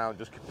Carter's round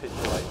just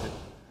capitulated.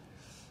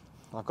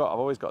 I've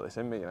always got this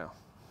in me, you know.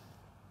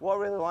 What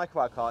I really like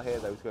about Carter here,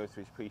 though, is going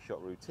through his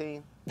pre-shot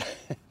routine.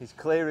 He's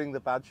clearing the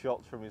bad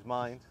shots from his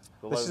mind.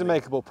 This is a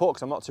makeable putt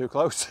because I'm not too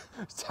close.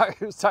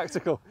 It was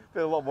tactical.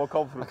 Feel a lot more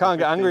confident. I can't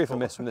get angry if I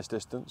miss from this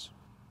distance.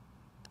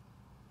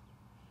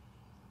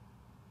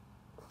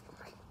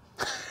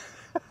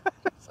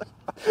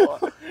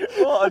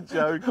 What a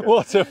joker.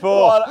 What a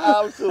four. What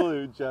an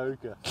absolute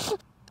joker.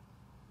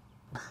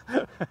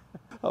 That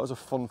was a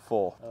fun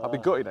four. I'd be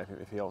gutted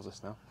if he holds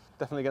this now.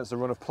 Definitely against the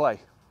run of play.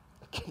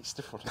 Against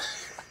the front.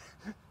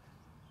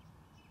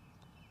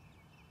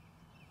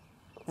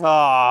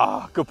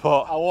 Ah, good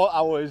putt. I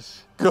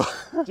was. Good.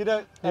 Do you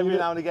know, every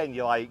now and again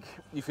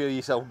you feel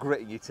yourself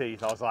gritting your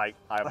teeth. I was like,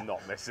 I am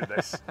not missing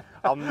this.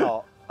 I'm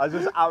not. I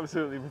just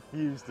absolutely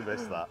refused to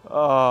miss that.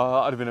 Oh,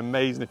 that would have been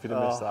amazing if you'd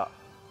have missed that.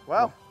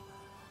 Well,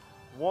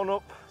 1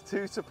 up,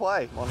 2 to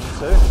play. 1 and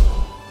 2.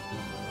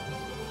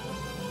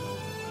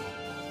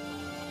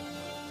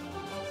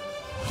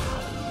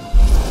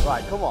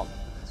 Right, come on.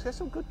 Let's get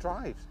some good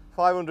drives.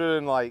 500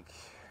 and like,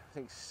 I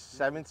think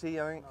 70,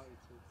 I think.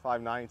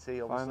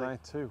 590, obviously.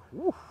 592.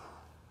 Woo.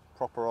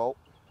 Proper hole.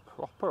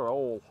 Proper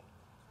hole.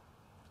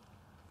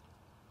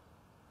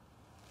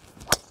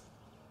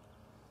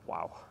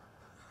 Wow.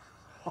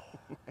 Oh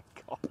my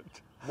God.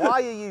 Why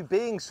are you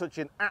being such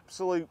an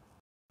absolute...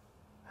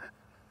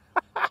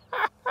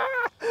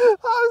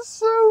 That's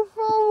so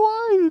far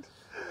wide.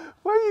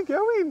 Where are you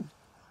going?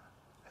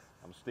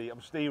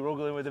 I'm still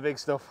ruggling with the big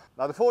stuff.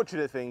 Now the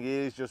fortunate thing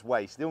is just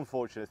waste. The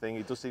unfortunate thing,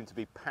 it does seem to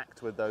be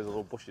packed with those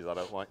little bushes I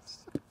don't like.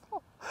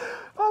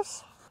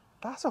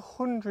 That's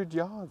 100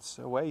 yards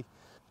away.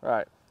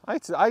 Right, I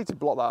had to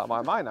block that out of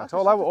my mind now. So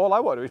all I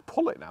want to do is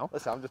pull it now.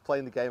 Listen, I'm just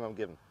playing the game I'm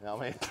given. You know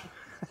what I mean?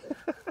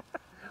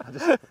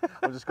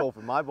 I'm just going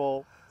for my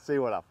ball, see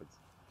what happens.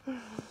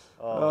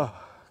 Oh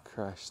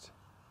Christ.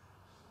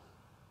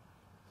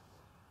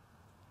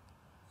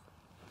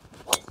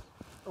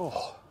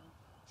 Oh,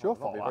 it's your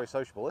fault. Not being very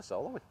sociable this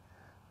hole, are we?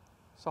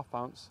 Soft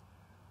bounce.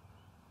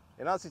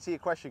 In answer to your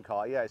question,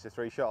 Carter, yeah, it's a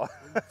 3-shot.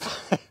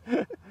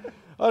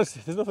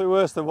 Honestly, there's nothing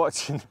worse than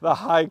watching the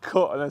high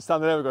cut and then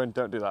standing there going,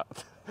 don't do that.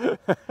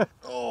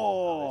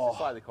 Oh, it's a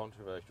slightly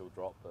controversial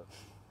drop, but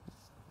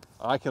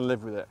I can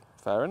live with it.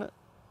 Fair, innit?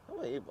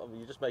 I mean,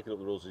 you're just making up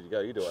the rules as you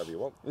go. You do whatever you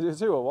want.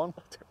 Is it 2 or 1?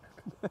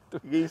 You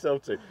give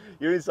yourself 2.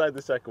 You're inside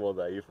the second one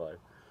there. You're fine.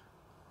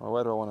 Well,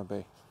 where do I want to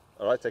be?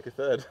 All right, take a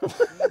third.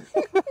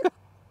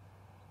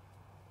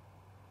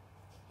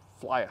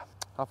 Flyer.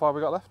 How far have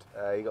we got left?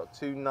 You got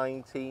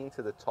 219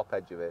 to the top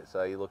edge of it,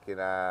 so you're looking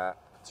at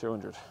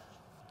 200.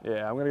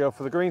 Yeah, I'm going to go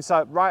for the green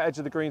side, right edge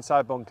of the green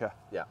side bunker.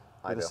 Yeah,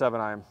 with a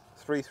 7-iron.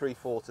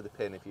 334 to the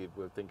pin if you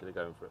were thinking of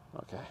going for it.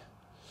 Okay.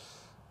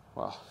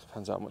 Well,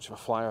 depends how much of a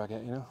flyer I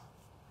get, you know.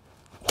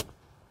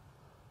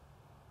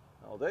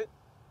 That'll do.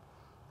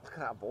 Look at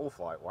that ball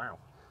flight, wow.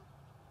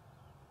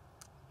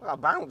 Look at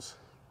that bounce.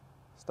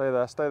 Stay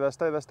there, stay there,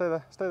 stay there, stay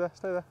there, stay there,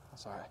 stay there.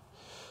 That's all right.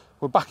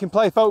 We're back in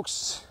play,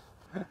 folks.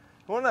 You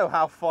want to know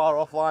how far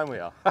offline we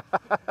are?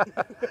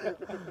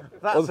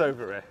 That's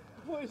over here.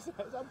 What is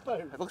that? Is that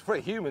bone? It looks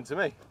pretty human to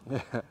me. Yeah.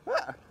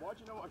 Why do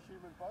you know what a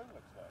human bone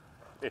looks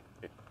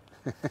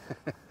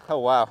like? Oh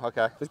wow,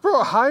 okay. He's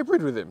brought a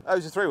hybrid with him. That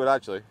was a 3-wood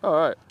actually. All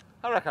right.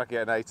 I reckon I could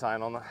get an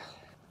 8-iron on that.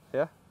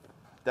 Yeah?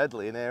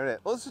 Deadly in here, isn't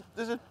it? Well,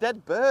 there's a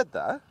dead bird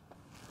there.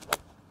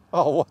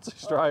 Oh, what a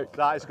strike.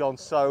 That has gone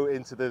so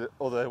into the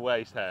other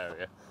waist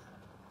area.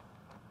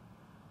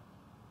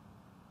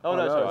 Oh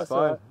no, it's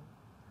fine.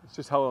 It's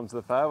just hold on to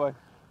the fairway.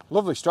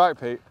 Lovely strike,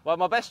 Pete. Well,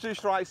 my best 2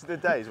 strikes of the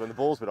day is when the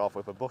ball's been off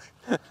with a bush.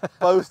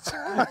 Both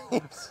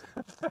times.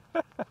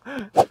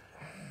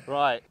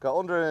 Right, got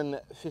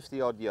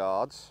 150 odd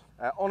yards.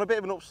 On a bit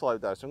of an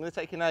upslope though, so I'm going to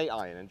take an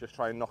 8-iron and just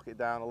try and knock it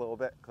down a little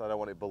bit because I don't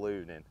want it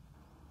ballooning.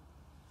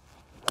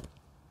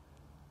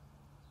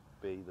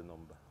 Be the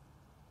number.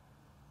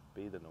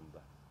 Be the number.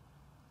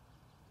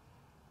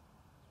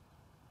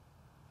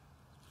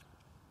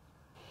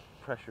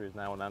 Pressure is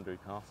now on Andrew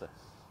Carter.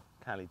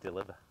 Can he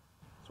deliver?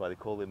 That's why they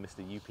call him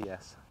Mr.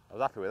 UPS. I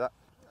was happy with that.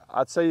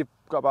 I'd say you've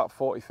got about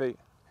 40 feet,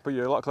 but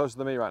you're a lot closer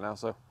than me right now,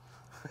 so.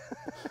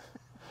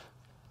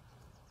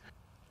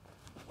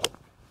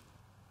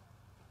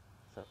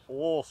 It's an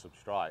awesome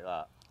strike,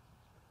 that.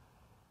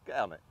 Get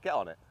on it, get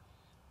on it.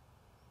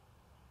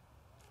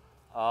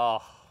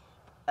 Oh,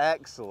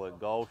 excellent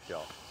golf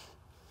shot.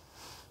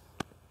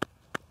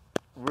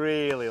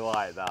 Really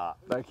like that.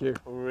 Thank you.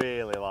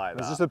 Really like that.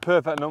 It's just a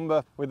perfect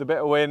number with a bit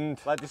of wind.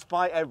 Like,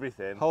 despite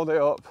everything, Hold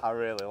it up. I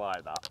really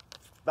like that.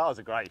 That was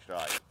a great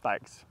strike.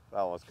 Thanks.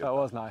 That was good. That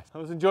was nice. That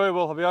was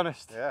enjoyable, I'll be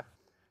honest. Yeah.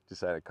 Just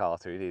saying to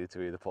Carter, he needed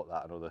to either put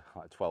that another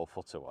like 12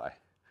 foot away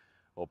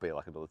or be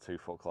like another 2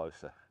 foot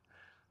closer.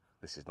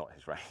 This is not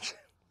his range.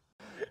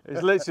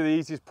 It's literally the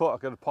easiest putt I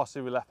could have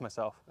possibly left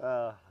myself.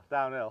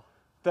 Downhill.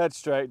 Dead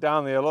straight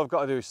down the hill. All I've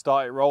got to do is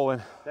start it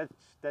rolling. Dead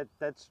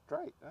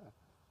straight.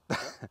 Yeah.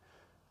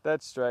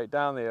 Dead straight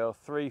down the hill,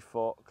 3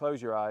 foot,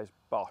 close your eyes,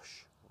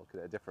 bosh. Looking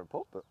at a different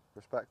putt, but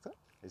respect it.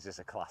 Is this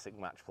a classic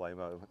match play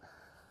moment?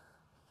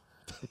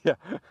 Yeah.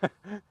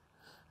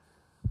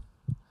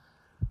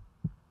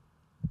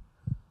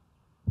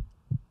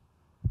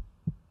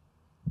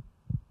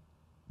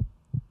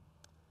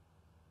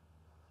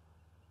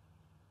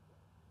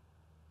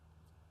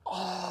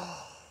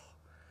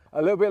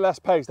 A little bit less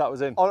pace, that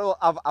was in. Oh, no,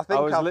 I think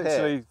I was I've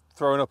literally hit,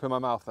 throwing up in my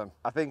mouth then.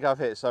 I think I've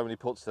hit so many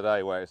putts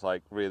today where it's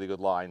like really good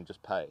line,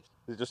 just pace.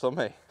 Is it just on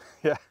me?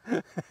 Yeah.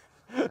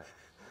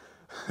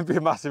 It'd be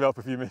a massive help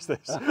if you missed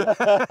this.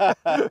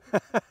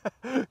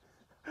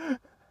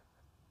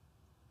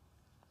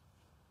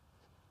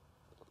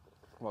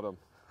 Well done.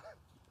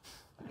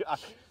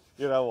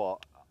 You know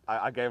what?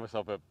 I gave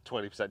myself a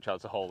 20%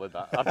 chance of holding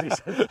that after you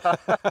said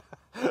that.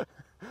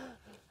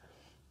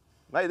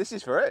 Mate, this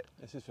is for it.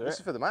 This is for This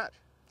it. is for the match.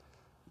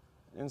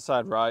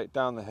 Inside right,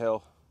 down the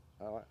hill.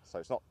 All right, so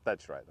it's not dead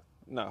straight then.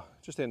 No,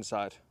 just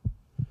inside.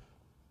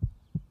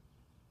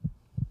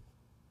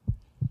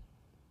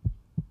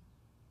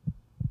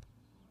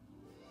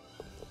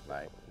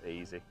 Mate,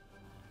 easy.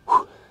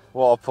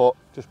 What a putt.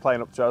 Just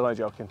playing up to it, I was only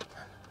joking.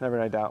 Never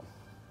any doubt.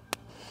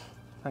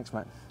 Thanks,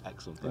 mate.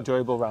 Excellent.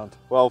 Enjoyable round.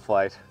 Well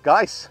played.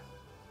 Guys,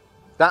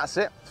 that's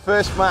it.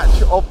 First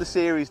match of the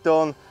series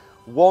done.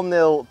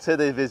 1-0 to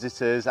the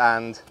visitors,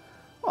 and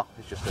well,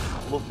 it's just a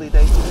lovely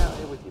day to be out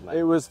here with you, mate.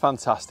 It was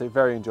fantastic,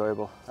 very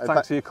enjoyable.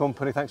 Thanks for your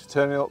company, thanks for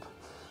turning up.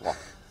 Well,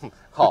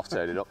 half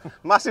turning up.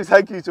 Massive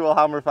thank you to Will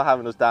Hammer for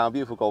having us down.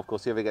 Beautiful golf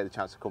course. If you ever get the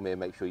chance to come here,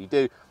 make sure you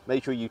do.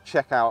 Make sure you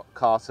check out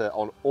Carter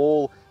on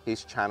all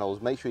his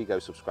channels. Make sure you go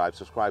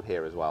subscribe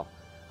here as well.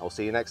 I'll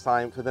see you next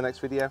time for the next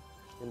video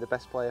in the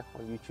Best Player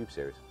on YouTube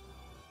series.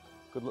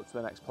 Good luck to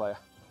the next player.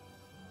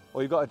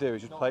 All you've got to do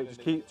is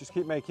just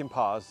keep making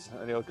pars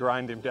and he'll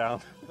grind him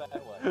down.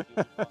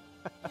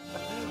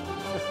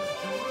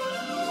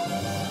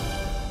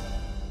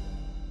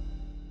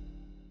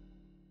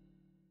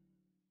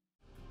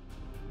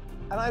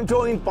 And I'm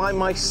joined by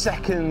my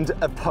second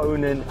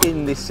opponent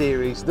in this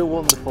series, the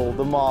wonderful,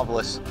 the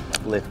marvellous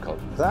Liv Cook.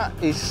 That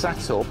is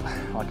set up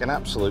like an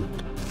absolute...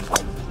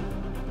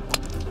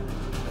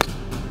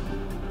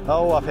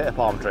 Oh, I've hit a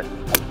palm tree.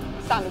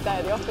 Standard day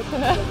at the office,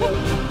 isn't it?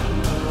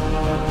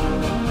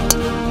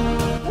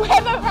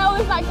 Where the hell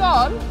is that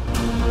gone?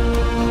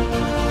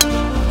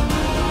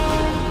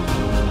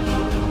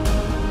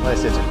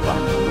 Let's hit it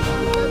back.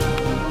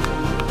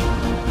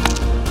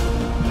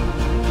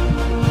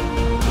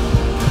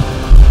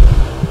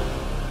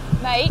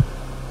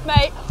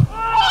 Mate,